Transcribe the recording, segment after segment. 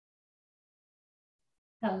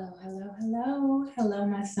Hello, hello, hello. Hello,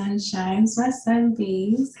 my sunshines, my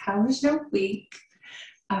sunbeams. How was your week?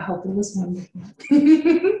 I hope it was wonderful.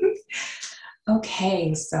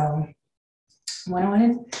 Okay, so I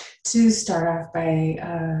wanted to start off by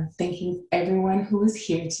thanking everyone who is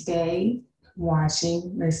here today,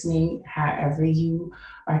 watching, listening, however you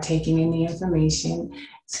are taking in the information,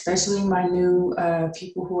 especially my new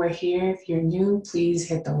people who are here. If you're new, please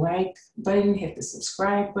hit the like button, hit the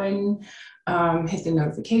subscribe button, hit the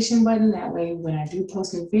notification button. That way, when I do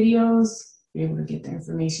post new videos, you're able to get the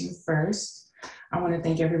information first. I want to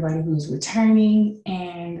thank everybody who's returning,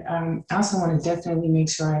 and I also want to definitely make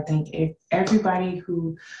sure I thank everybody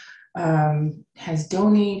who has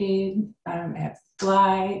donated at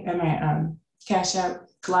Fly, at my Cash App,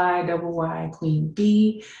 Fly Double Y Queen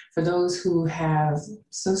B. For those who have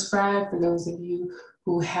subscribed, for those of you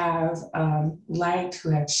who have liked, who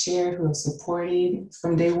have shared, who have supported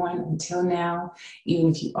from day one until now,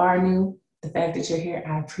 even if you are new, the fact that you're here,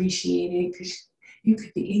 I appreciate it, because you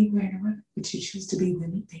could be anywhere in the world, but you choose to be with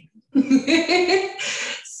me, baby.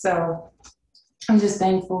 So I'm just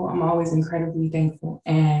thankful. I'm always incredibly thankful.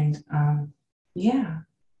 And yeah,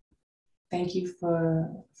 thank you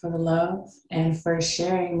for the love and for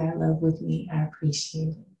sharing that love with me. I appreciate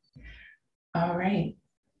it. All right,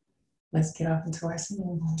 let's get off into our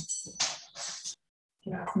singing bowl.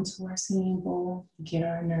 Get off into our singing bowl, get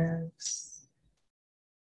our nerves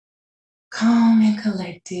calm and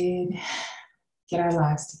collected, get our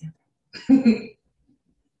lives together.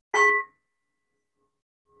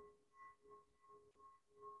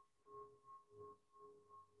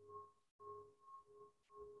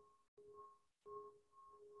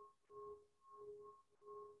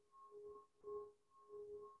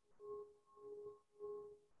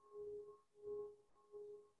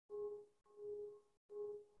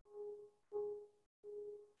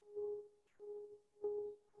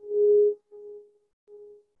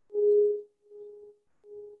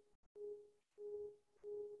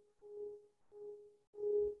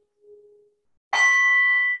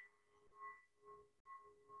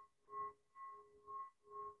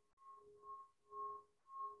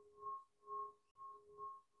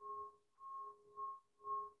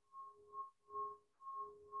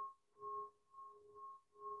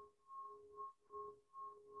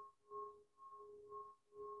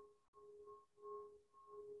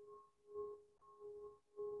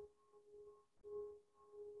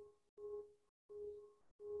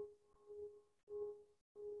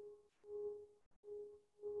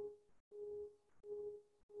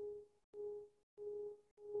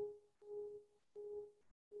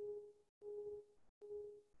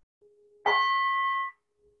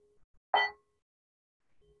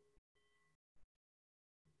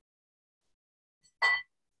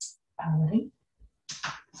 All right.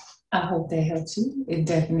 I hope that helps you. It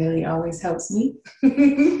definitely always helps me.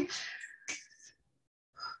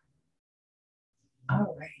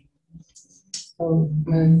 All right. So I'm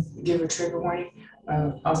going to give a trigger warning.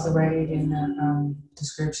 Also write it in the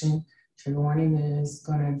description. Trigger warning is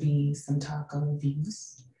going to be some talk of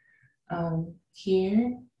abuse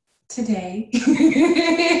here today.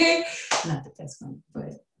 Not that that's funny,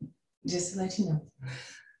 but just to let you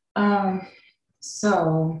know.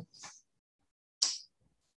 So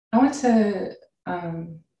I went to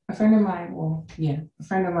a friend of mine, a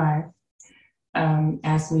friend of mine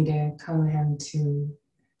asked me to come with him to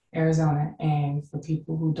Arizona. And for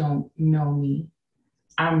people who don't know me,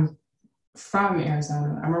 I'm from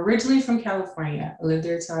Arizona. I'm originally from California. I lived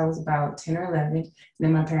there till I was about 10 or 11. And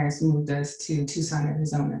then my parents moved us to Tucson,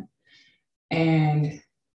 Arizona. And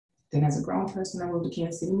then as a grown person, I moved to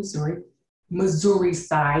Kansas City, Missouri. Missouri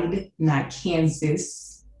side, not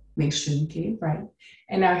Kansas. Make sure you get it right.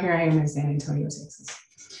 And now here I am in San Antonio, Texas.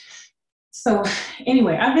 So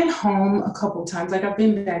anyway, I've been home a couple times. Like I've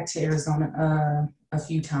been back to Arizona a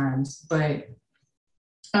few times, but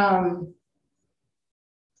I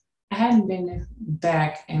hadn't been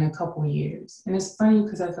back in a couple years. And it's funny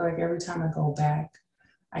because I feel like every time I go back,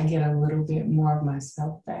 I get a little bit more of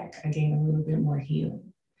myself back. I gain a little bit more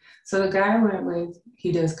healing. So the guy I went with,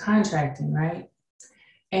 he does contracting, right?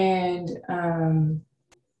 And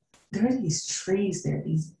there are these trees there,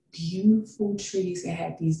 these beautiful trees that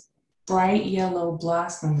had these bright yellow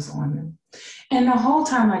blossoms on them. And the whole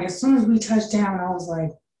time, like as soon as we touched down, I was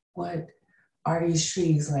like, what are these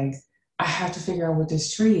trees? Like, I have to figure out what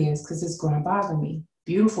this tree is because it's going to bother me.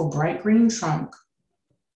 Beautiful, bright green trunk,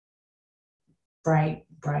 bright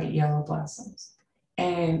yellow blossoms.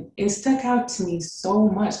 And it stuck out to me so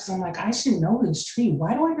much because I'm like, I should know this tree.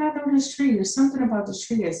 Why do I not know this tree? There's something about this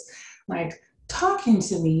tree that's like talking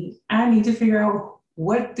to me. I need to figure out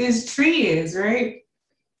what this tree is, right?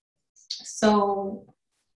 So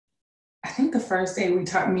I think the first day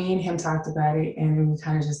me and him talked about it, and then we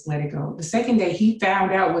kind of just let it go. The second day, he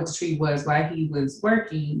found out what the tree was while he was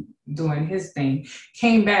working, doing his thing,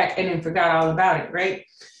 came back and then forgot all about it, right?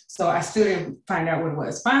 So I still didn't find out what it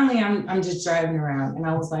was. Finally, I'm just driving around, and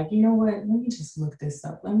I was like, you know what? Let me just look this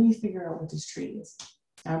up. Let me figure out what this tree is.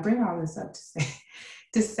 I bring all this up to say,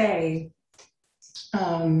 to say,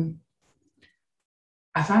 um,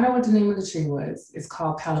 I found out what the name of the tree was. It's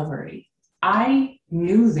called Palo Verde. I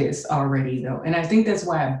knew this already though, and I think that's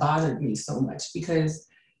why it bothered me so much, because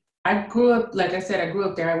I grew up, like I said, I grew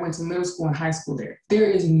up there. I went to middle school and high school there. There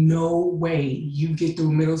is no way you get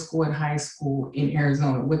through middle school and high school in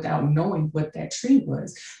Arizona without knowing what that tree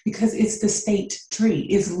was, because it's the state tree.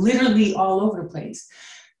 It's literally all over the place.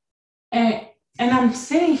 And and I'm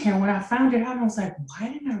sitting here, when I found it out, I was like,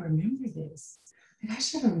 why didn't I remember this? Like, I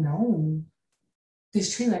should have known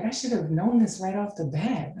this tree. Like, I should have known this right off the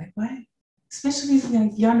bat. Like, what? Especially,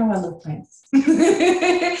 y'all know I love plants.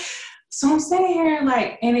 So I'm sitting here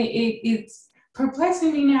like, and it's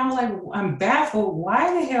perplexing me now. Like, I'm baffled.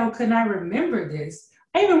 Why the hell couldn't I remember this?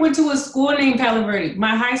 I even went to a school named Palo Verde.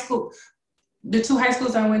 My high school, the two high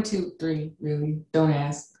schools I went to, three really, don't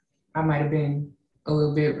ask. I might have been a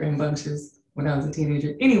little bit rambunctious when I was a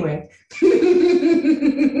teenager. Anyway.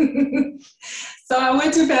 So I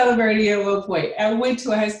went to Palo Verde at one point. I went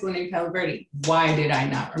to a high school named Palo Verde. Why did I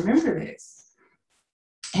not remember this?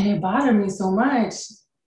 And it bothered me so much.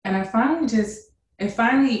 And it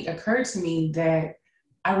finally occurred to me that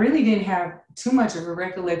I really didn't have too much of a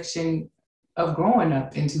recollection of growing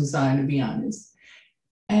up in Tucson, to be honest.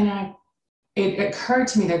 And it occurred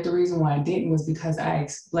to me that the reason why I didn't was because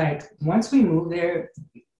once we moved there,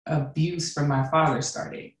 abuse from my father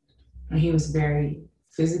started. And he was very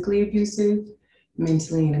physically abusive,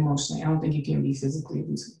 mentally and emotionally. I don't think you can be physically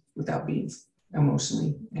abusive without being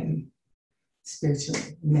emotionally and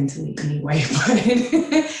spiritually, mentally anyway. But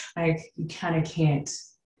like, you kind of can't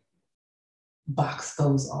box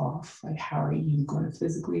those off. Like, how are you going to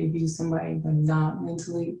physically abuse somebody but not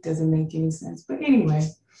mentally? It doesn't make any sense. But anyway,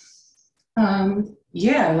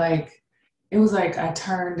 yeah, like, it was like I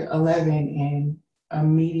turned 11 and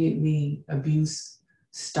immediately abuse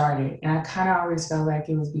started. And I kind of always felt like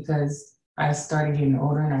it was because I started getting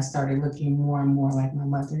older and I started looking more and more like my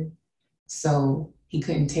mother. So he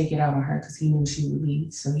couldn't take it out on her because he knew she would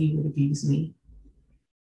leave. So he would abuse me.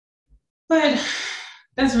 But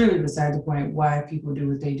that's really beside the point why people do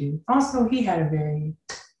what they do. Also, he had a very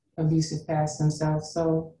abusive past himself.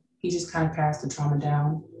 So he just kind of passed the trauma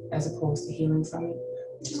down as opposed to healing from it,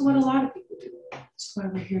 which is what a lot of people do. That's why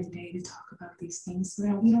we're here today, to talk about these things so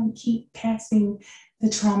that we don't keep passing the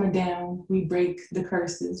trauma down. We break the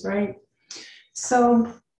curses, right?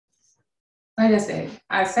 So, like I said,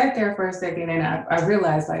 I sat there for a second and I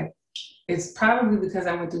realized, like, it's probably because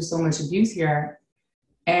I went through so much abuse here.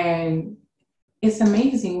 And it's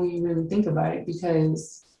amazing when you really think about it,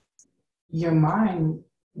 because your mind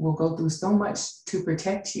will go through so much to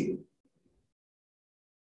protect you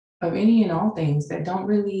of any and all things that don't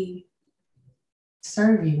really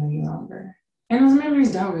serve you any longer. And those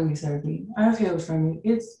memories don't really serve me. I've healed from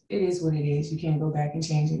it. It is what it is. You can't go back and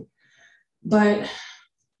change it. But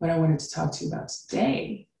what I wanted to talk to you about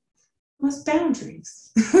today was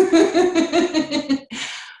boundaries.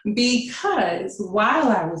 Because while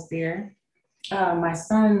I was there, my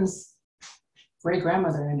son's great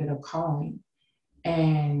grandmother ended up calling,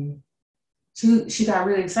 and she got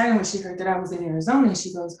really excited when she heard that I was in Arizona. And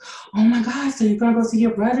she goes, "Oh my God, so you're gonna go see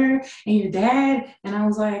your brother and your dad?" And I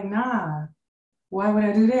was like, "Nah, why would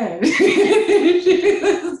I do that?"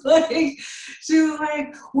 She was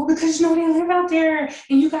like, "Well, because you know they live out there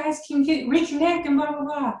and you guys can reconnect and blah, blah,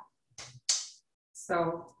 blah."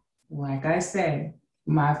 So, like I said,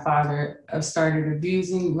 my father started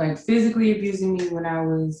abusing, like physically abusing me when I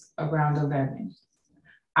was around 11.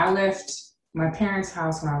 I left my parents'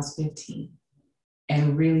 house when I was 15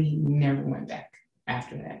 and really never went back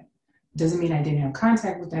after that. Doesn't mean I didn't have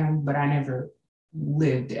contact with them, but I never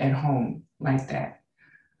lived at home like that.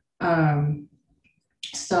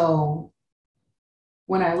 So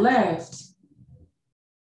when I left,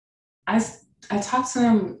 I, I talked to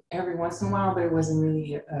them every once in a while, but it wasn't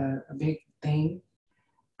really a big thing.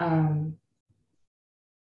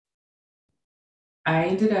 I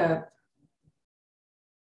ended up,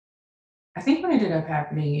 I think what ended up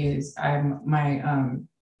happening is my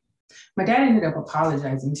dad ended up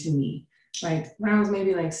apologizing to me, like when I was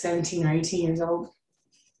maybe like 17 or 18 years old.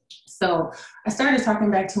 So I started talking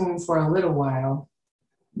back to him for a little while,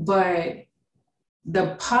 but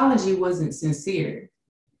the apology wasn't sincere.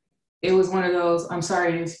 It was one of those, I'm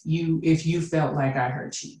sorry if you felt like I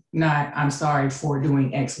hurt you, not I'm sorry for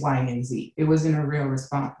doing X, Y, and Z. It wasn't a real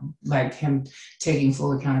response, like him taking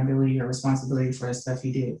full accountability or responsibility for the stuff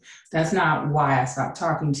he did. That's not why I stopped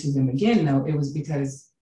talking to him again, though. It was because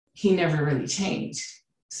he never really changed.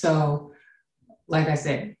 So, like I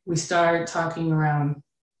said, we started talking around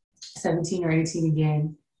 17 or 18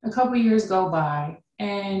 again. A couple years go by,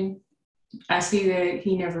 and I see that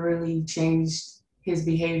he never really changed his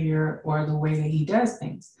behavior or the way that he does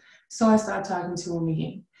things. So I stopped talking to him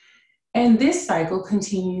again. And this cycle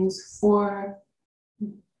continues for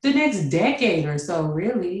the next decade or so,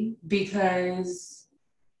 really, because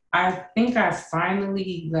I think I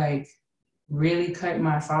finally like really cut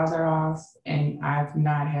my father off, and I've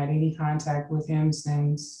not had any contact with him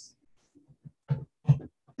since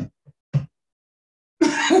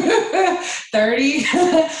 30.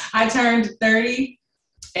 I turned 30.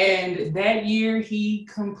 And that year, he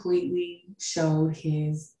completely showed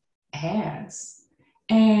his ass.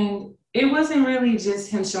 And it wasn't really just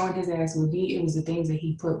him showing his ass with me. It was the things that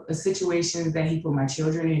he put, the situations that he put my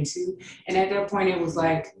children into. And at that point, it was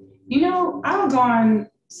like, I've gone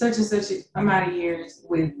such and such amount of years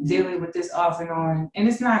with dealing with this off and on. And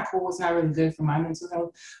it's not cool. It's not really good for my mental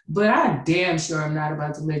health. But I damn sure I'm not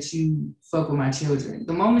about to let you fuck with my children.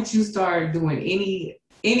 The moment you start doing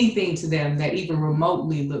anything to them that even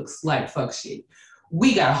remotely looks like fuck shit,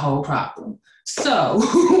 we got a whole problem. So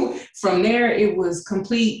from there, it was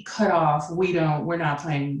complete cut off. We're not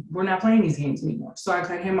playing these games anymore. So I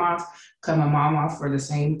cut him off, cut my mom off for the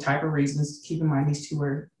same type of reasons. Keep in mind,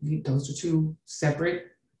 those are two separate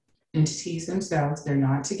entities themselves. They're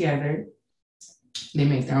not together. They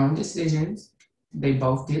make their own decisions. They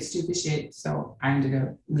both did stupid shit. So I ended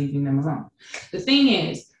up leaving them alone. The thing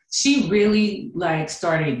is, she really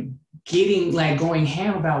started going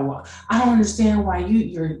ham about what I don't understand why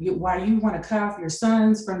why you want to cut off your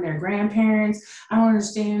sons from their grandparents. I don't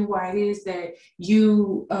understand why it is that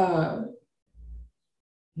you're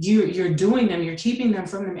doing them, you're keeping them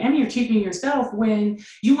from them, and you're keeping yourself when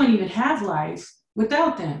you wouldn't even have life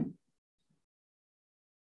without them.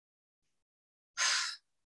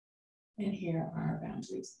 And here are our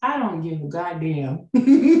boundaries. I don't give a goddamn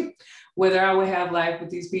whether I would have life with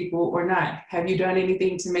these people or not. Have you done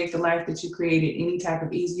anything to make the life that you created any type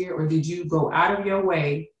of easier, or did you go out of your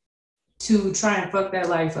way to try and fuck that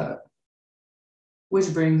life up?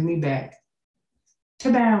 Which brings me back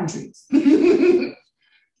to boundaries. If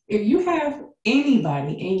you have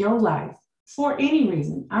anybody in your life for any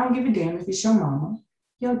reason, I don't give a damn if it's your mama,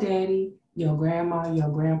 your daddy, your grandma, your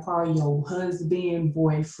grandpa, your husband,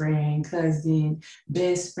 boyfriend, cousin,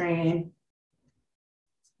 best friend.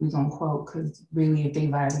 We're going to quote, because really, if they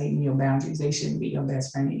violate your boundaries, they shouldn't be your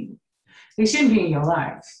best friend anymore. They shouldn't be in your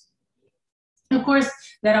life. Of course,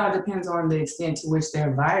 that all depends on the extent to which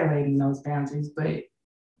they're violating those boundaries, but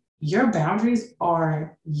your boundaries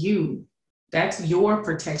are you. That's your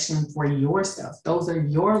protection for yourself. Those are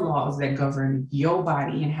your laws that govern your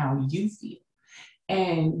body and how you feel.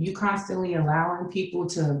 And you constantly allowing people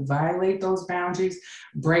to violate those boundaries,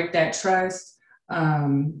 break that trust,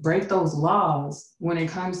 break those laws when it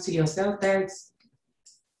comes to yourself. That's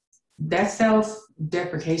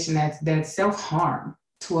self-deprecation, that's self-harm,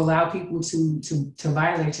 to allow people to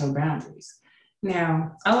violate your boundaries.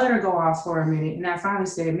 Now, I let her go off for a minute, and I finally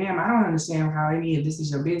said, ma'am, I don't understand how any of this is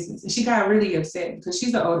your business. And she got really upset because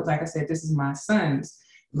she's the old, like I said, this is my son's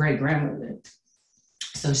great grandmother.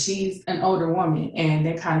 So she's an older woman, and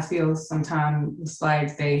they kind of feel sometimes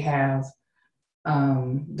like they have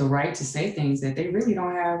the right to say things that they really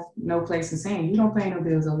don't have no place in saying. You don't pay no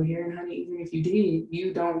bills over here, and honey, even if you did,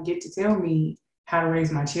 you don't get to tell me how to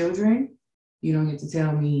raise my children. You don't get to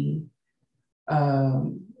tell me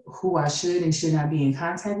who I should and should not be in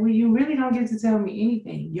contact with. You really don't get to tell me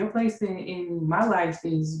anything. Your place in my life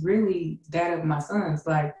is really that of my son's.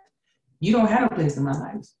 Like, you don't have a place in my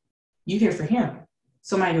life. You here for him.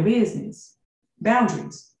 So mind your business.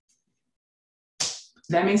 Boundaries.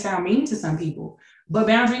 That may sound mean to some people, but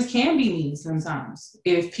boundaries can be mean sometimes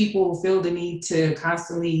if people feel the need to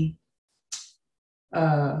constantly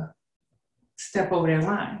step over their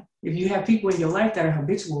line. If you have people in your life that are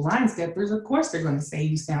habitual line steppers, of course they're going to say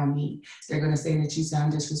you sound mean. They're going to say that you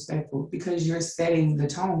sound disrespectful, because you're setting the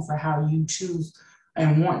tone for how you choose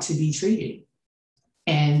and want to be treated.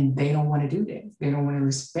 And they don't want to do that. They don't want to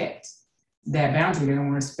respect that boundary. They don't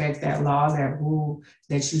want to respect that law, that rule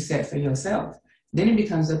that you set for yourself. Then it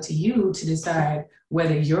becomes up to you to decide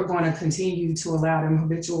whether you're going to continue to allow them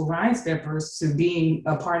habitual line steppers to be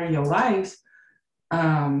a part of your life,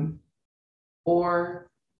 or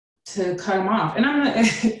to cut them off.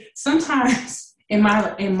 And sometimes in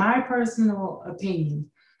my personal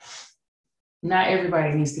opinion, not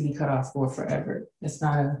everybody needs to be cut off for forever. It's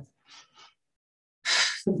not a.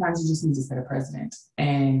 Sometimes you just need to set a precedent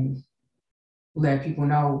and let people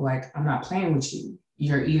know, like, I'm not playing with you.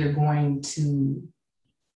 You're either going to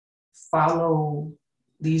follow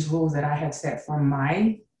these rules that I have set for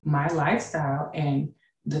my lifestyle and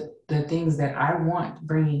the things that I want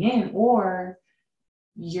bringing in, or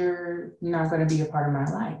you're not going to be a part of my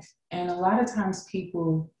life. And a lot of times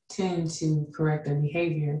people tend to correct their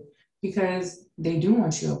behavior because they do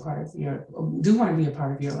want you a part of your, do want to be a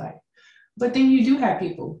part of your life. But then you do have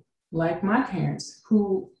people like my parents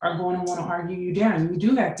who are going to want to argue you down. You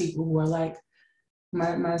do have people who are like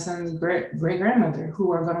my son's great grandmother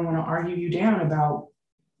who are going to want to argue you down about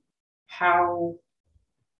how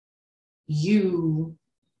you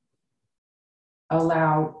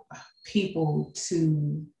allow people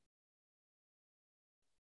to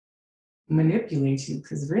manipulate you,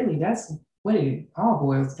 because really that's what it all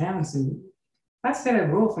boils down to. If I set a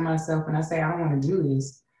rule for myself and I say I don't want to do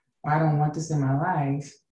this or I don't want this in my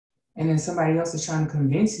life, and then somebody else is trying to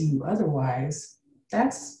convince you otherwise,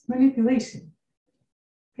 that's manipulation,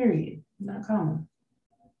 period, not comma.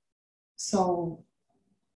 So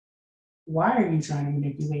why are you trying to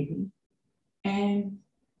manipulate me? And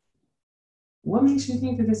what makes you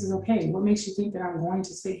think that this is okay? What makes you think that I'm going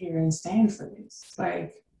to sit here and stand for this?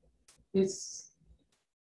 Like, you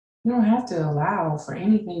don't have to allow for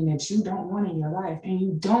anything that you don't want in your life. And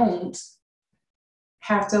you don't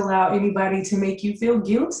have to allow anybody to make you feel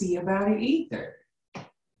guilty about it either.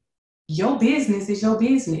 Your business is your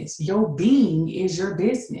business. Your being is your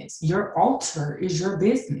business. Your altar is your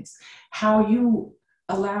business. How you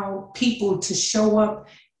allow people to show up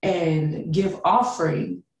and give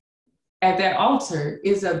offering at that altar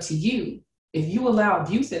is up to you. If you allow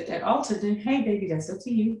abuse at that altar, then hey, baby, that's up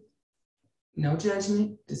to you. No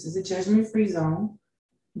judgment. This is a judgment-free zone.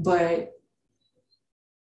 But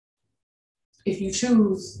if you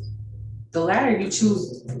choose the latter, you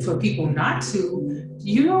choose for people not to,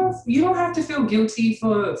 you don't have to feel guilty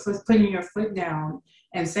for putting your foot down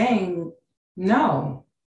and saying no.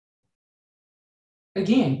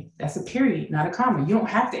 Again, that's a period, not a comma. You don't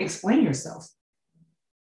have to explain yourself.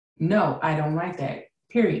 No, I don't like that.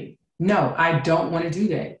 Period. No, I don't want to do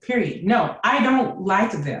that. Period. No, I don't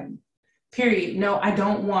like them. Period. No, I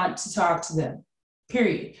don't want to talk to them.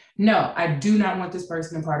 Period. No, I do not want this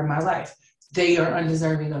person a part of my life. They are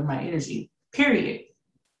undeserving of my energy. Period.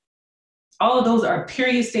 All of those are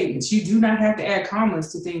period statements. You do not have to add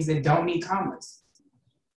commas to things that don't need commas.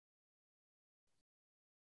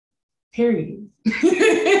 Period.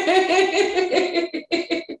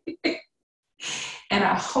 And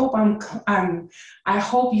I hope I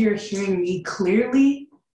hope you're hearing me clearly.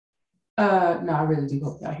 No, I really do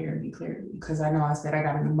hope y'all hearing me clearly, because I know I said I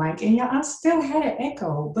got a new mic and I still had an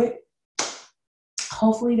echo, but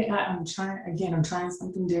hopefully I'm trying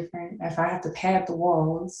something different. If I have to pad the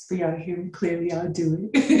walls for y'all to hear me clearly, I'll do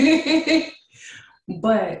it.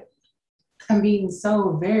 But I'm being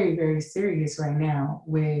so very, very serious right now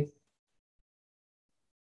with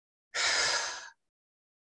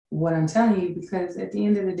what I'm telling you, because at the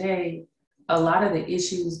end of the day, a lot of the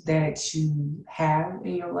issues that you have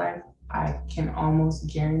in your life, I can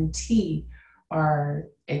almost guarantee are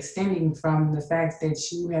extending from the fact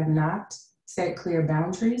that you have not set clear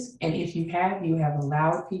boundaries. And if you have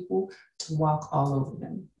allowed people to walk all over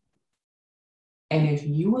them. And if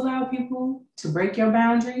you allow people to break your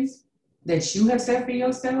boundaries that you have set for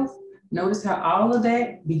yourself, notice how all of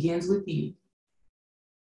that begins with you.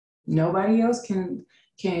 Nobody else can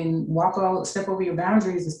step over your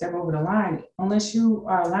boundaries and step over the line unless you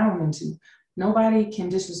are allowing them to. Nobody can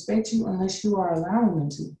disrespect you unless you are allowing them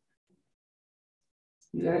to.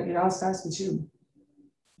 It all starts with you.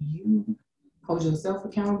 You hold yourself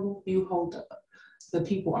accountable. You hold the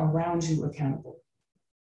people around you accountable.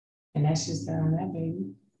 And that's just that on that,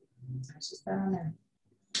 baby. That's just that on that.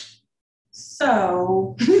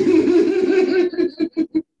 So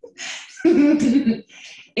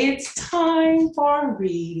it's time for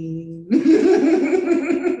reading.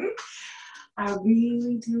 I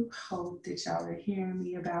really do hope that y'all are hearing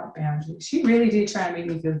me about boundaries. She really did try to make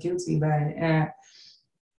me feel guilty about it. And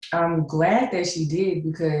I'm glad that she did,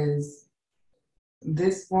 because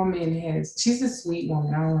this woman she's a sweet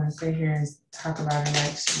woman. I don't want to sit here and talk about her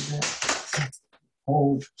like she's a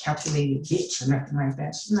old calculated bitch or nothing like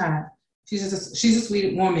that. She's not. She's a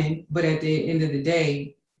sweet woman, but at the end of the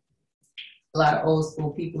day, a lot of old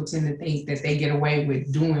school people tend to think that they get away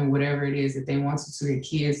with doing whatever it is that they want to their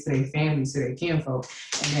kids, to their family, to their kinfolk,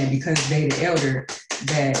 and then because they the elder,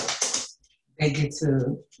 that they get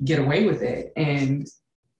to get away with it. And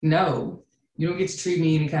no, you don't get to treat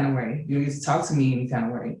me any kind of way. You don't get to talk to me any kind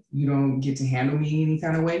of way. You don't get to handle me any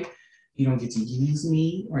kind of way. You don't get to use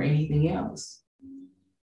me or anything else.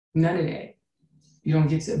 None of that. You don't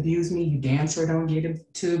get to abuse me. You damn sure don't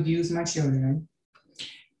get to abuse my children.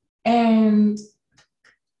 And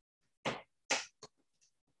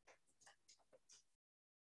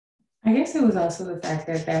I guess it was also the fact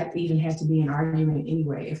that that even had to be an argument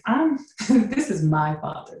anyway. If I'm, this is my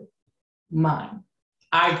father, mine.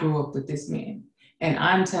 I grew up with this man, and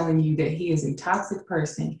I'm telling you that he is a toxic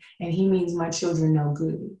person and he means my children no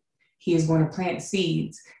good. He is going to plant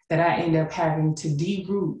seeds that I end up having to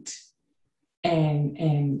deroot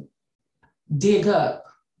and dig up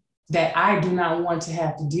that I do not want to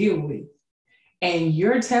have to deal with. And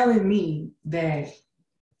you're telling me that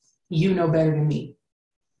you know better than me.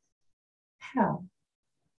 How?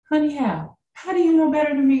 Honey, how? How do you know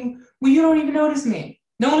better than me when you don't even know this man?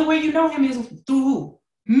 The only way you know him is through who?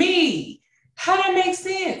 Me. How that makes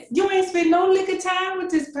sense? You ain't spent no lick of time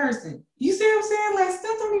with this person. You see what I'm saying? Like,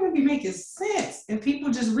 stuff don't even be making sense. And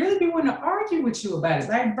people just really be wanting to argue with you about it.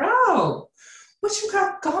 Like, bro, what you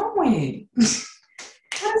got going?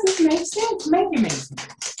 How does this make sense? Make it make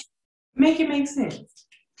sense. Make it make sense.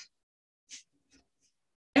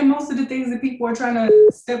 And most of the things that people are trying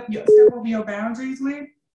to step over your boundaries with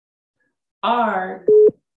are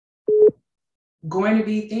going to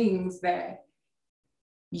be things that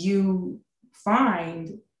you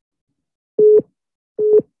find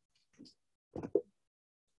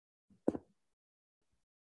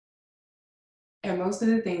and most of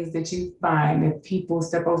the things that you find that people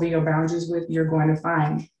step over your boundaries with, you're going to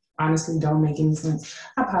find honestly don't make any sense.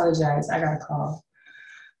 I apologize. I got a call.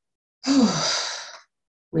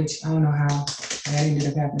 Which I don't know how that ended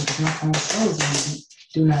up happening because my phone shows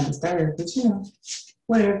do not disturb, but you know,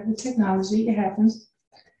 whatever, the technology, it happens.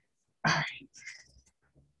 All right.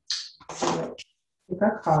 So pick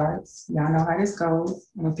our cards. Y'all know how this goes.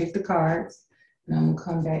 I'm gonna pick the cards and I'm gonna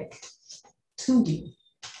come back to you.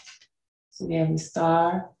 So we have the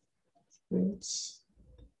star, which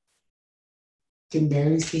can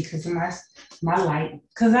barely see because of my light.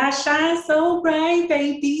 Because I shine so bright,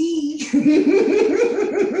 baby.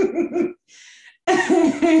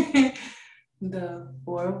 The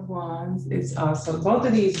Four of Wands is also, both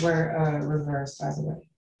of these were reversed, by the way.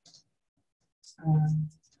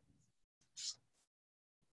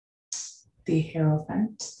 The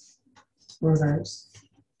Hierophant, reversed.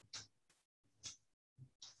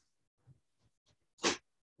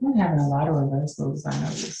 I'm having a lot of reversals, I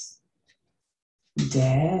noticed.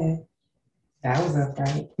 Dad, that was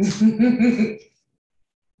upright.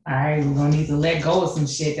 All right, we're gonna need to let go of some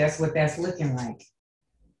shit. That's what that's looking like.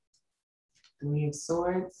 Three of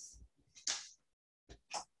Swords.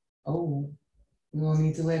 Oh, we're gonna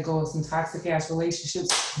need to let go of some toxic ass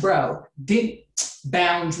relationships. Bro,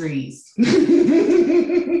 boundaries.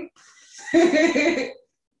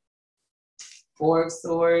 Four of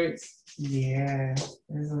Swords. Yeah,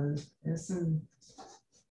 there's some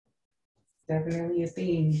definitely a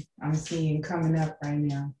theme I'm seeing coming up right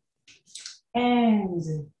now. And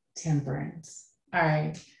Temperance. All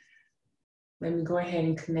right. Let me go ahead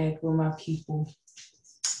and connect with my people.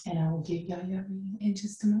 And I will give y'all your reading in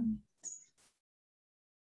just a moment.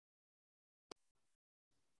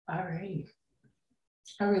 All right.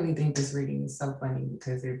 I really think this reading is so funny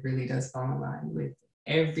because it really does fall in line with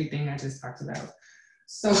everything I just talked about.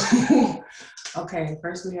 So, okay,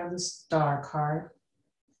 first we have the Star card.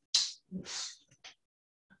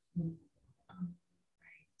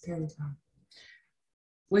 There we go.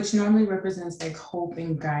 Which normally represents like hope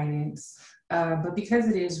and guidance. But because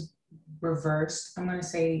it is reversed, I'm gonna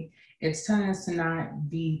say it's telling us to not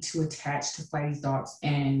be too attached to flighty thoughts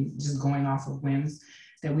and just going off of whims,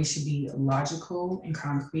 that we should be logical and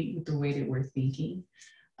concrete with the way that we're thinking.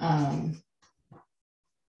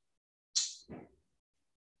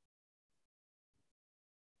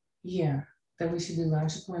 Yeah, that we should be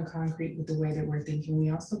logical and concrete with the way that we're thinking.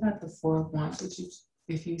 We also got the Four of Wands, which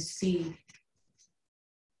if you see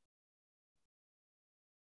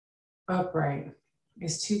upright,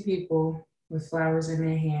 it's two people with flowers in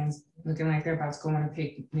their hands, looking like they're about to go on a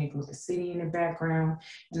picnic with the city in the background.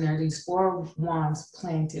 And there are these four wands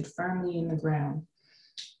planted firmly in the ground.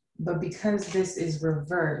 But because this is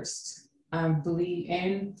reversed, I believe,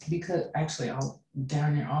 and because actually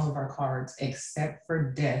down in all of our cards, except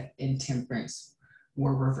for Death and Temperance,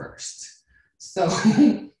 were reversed. So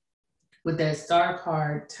with that Star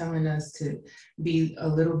card telling us to be a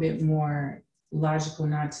little bit more logical,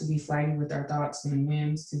 not to be flighty with our thoughts and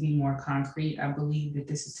whims, to be more concrete. I believe that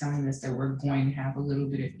this is telling us that we're going to have a little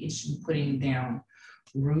bit of issue putting down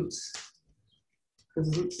roots, because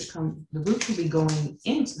the roots will be going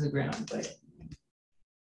into the ground, but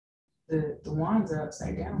the wands are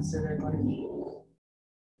upside down, so there's going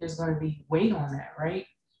to be weight on that, right?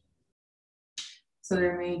 So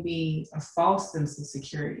there may be a false sense of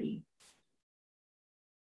security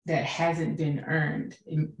that hasn't been earned.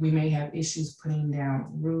 We may have issues putting down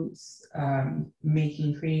roots,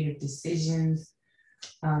 making creative decisions,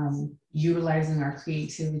 utilizing our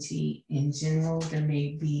creativity in general. There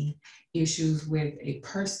may be issues with a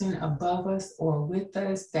person above us or with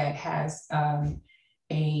us that has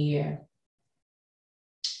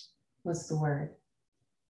what's the word?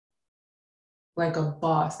 Like a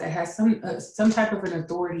boss that has some type of an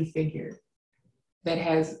authority figure that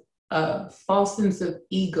has a false sense of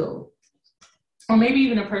ego, or maybe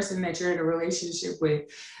even a person that you're in a relationship with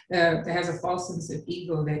that has a false sense of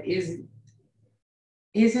ego that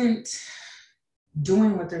isn't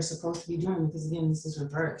doing what they're supposed to be doing, because again, this is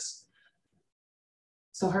reverse.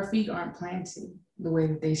 So her feet aren't planted the way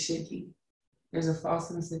that they should be. There's a false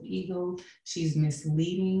sense of ego. She's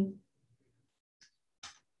misleading.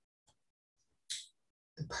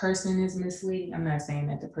 The person is misleading. I'm not saying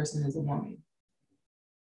that the person is a woman.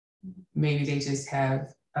 Maybe they just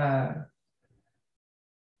have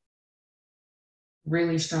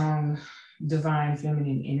really strong divine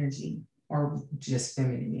feminine energy, or just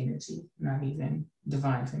feminine energy, not even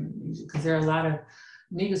divine feminine energy. Because there are a lot of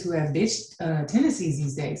niggas who have bitch tendencies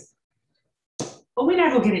these days. But we're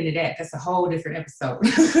not gonna get into that. That's a whole different episode.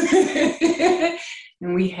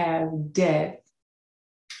 And we have Death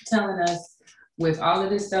telling us, with all of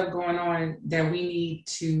this stuff going on, that we need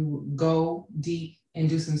to go deep and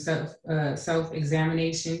do some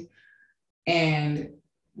self-examination and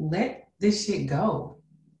let this shit go.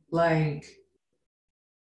 Like,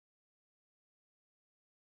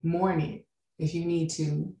 mourn it if you need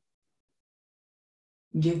to.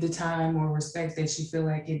 Give the time or respect that you feel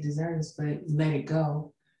like it deserves, but let it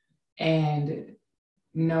go. And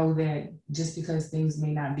know that just because things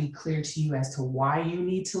may not be clear to you as to why you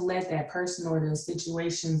need to let that person or those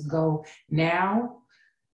situations go now,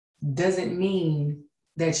 doesn't mean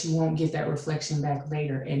that you won't get that reflection back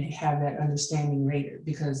later and have that understanding later,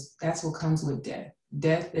 because that's what comes with death.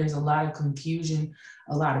 Death, there's a lot of confusion,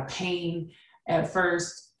 a lot of pain at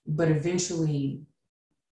first, but eventually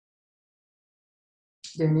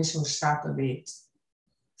the initial shock of it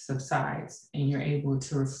subsides and you're able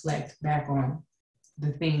to reflect back on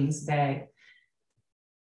the things that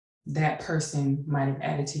that person might have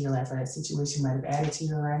added to your life, or that situation might have added to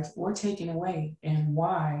your life or taken away, and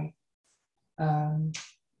why that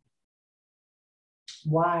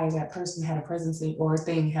person had a presence or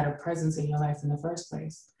thing had a presence in your life in the first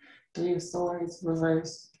place. Three of Swords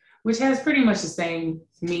reversed, which has pretty much the same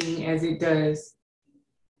meaning as it does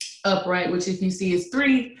upright, which if you see is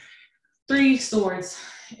three swords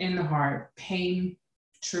in the heart: pain,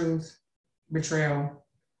 truth, betrayal,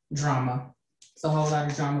 drama. It's a whole lot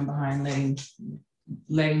of drama behind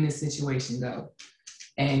letting this situation go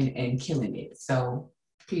and killing it. So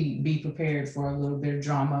be prepared for a little bit of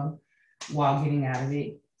drama while getting out of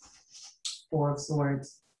it. Four of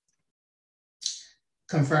Swords,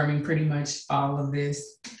 confirming pretty much all of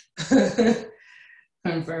this.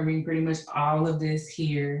 Confirming pretty much all of this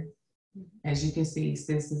here. As you can see,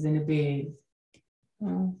 sis is in the bed.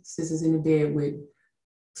 Sis is in the bed with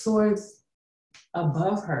swords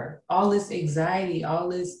above her. All this anxiety, all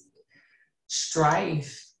this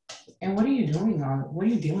strife. And what are you doing what are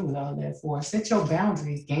you dealing with all of that for? Set your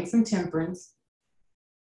boundaries, gain some temperance.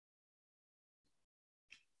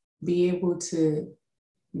 Be able to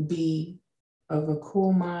be of a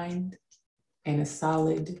cool mind and a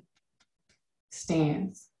solid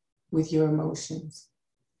stance with your emotions.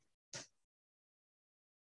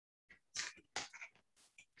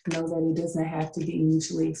 Know that it doesn't have to be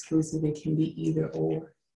mutually exclusive. It can be either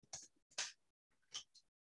or.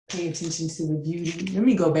 Pay attention to the beauty. Let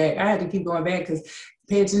me go back. I had to keep going back because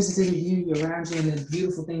pay attention to the beauty around you and the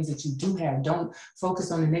beautiful things that you do have. Don't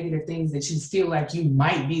focus on the negative things that you feel like you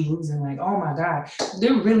might be losing. Like, oh my God,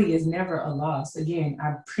 there really is never a loss. Again,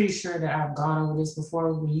 I'm pretty sure that I've gone over this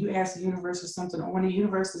before. When you ask the universe for something, or when the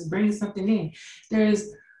universe is bringing something in, there's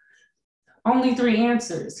only three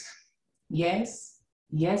answers. Yes,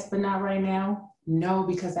 yes, but not right now. No,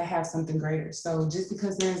 because I have something greater. So just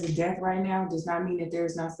because there's a death right now does not mean that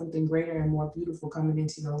there's not something greater and more beautiful coming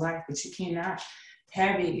into your life. But you cannot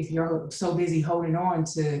have it if you're so busy holding on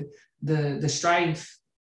to the strife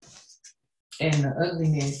and the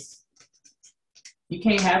ugliness You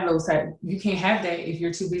can't have those type. You can't have that if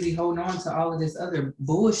you're too busy holding on to all of this other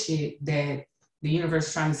bullshit that the universe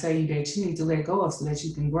is trying to tell you that you need to let go of so that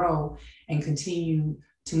you can grow and continue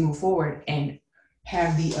to move forward and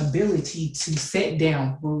have the ability to set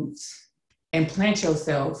down roots and plant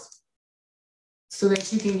yourself so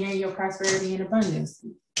that you can gain your prosperity and abundance.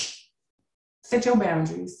 Set your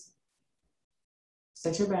boundaries.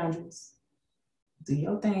 Set your boundaries. Do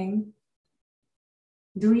your thing.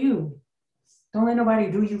 Do you. Don't let nobody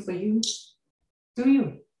do you for you. Do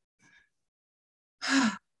you.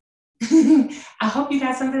 I hope you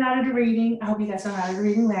got something out of the reading. I hope you got something out of the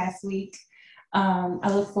reading last week. I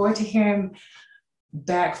look forward to hearing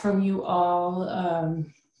back from you all,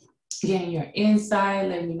 getting your insight,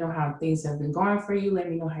 letting me know how things have been going for you, let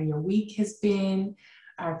me know how your week has been.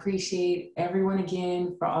 I appreciate everyone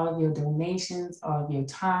again for all of your donations, all of your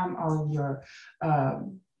time, all of your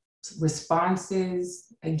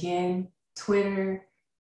responses. Again, Twitter,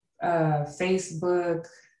 Facebook,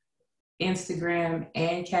 Instagram,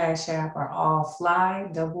 and Cash App are all Fly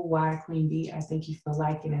Double Y Queen B. I thank you for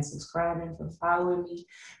liking and subscribing, for following me,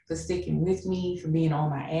 for sticking with me, for being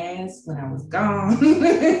on my ass when I was gone.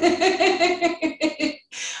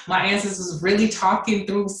 My ancestors was really talking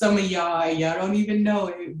through some of y'all. Y'all don't even know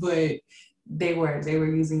it, but they were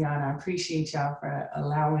using y'all, and I appreciate y'all for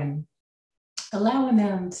allowing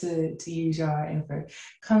them to use y'all and for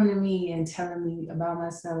coming to me and telling me about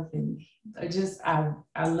myself. And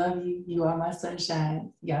I love you. You are my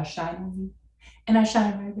sunshine. Y'all shine on me and I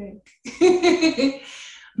shine right back.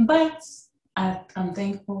 But I'm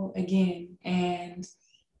thankful again, and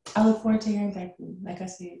I look forward to hearing back from you, like I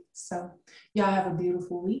said. So y'all have a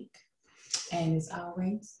beautiful week, and as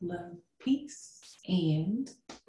always, love, peace, and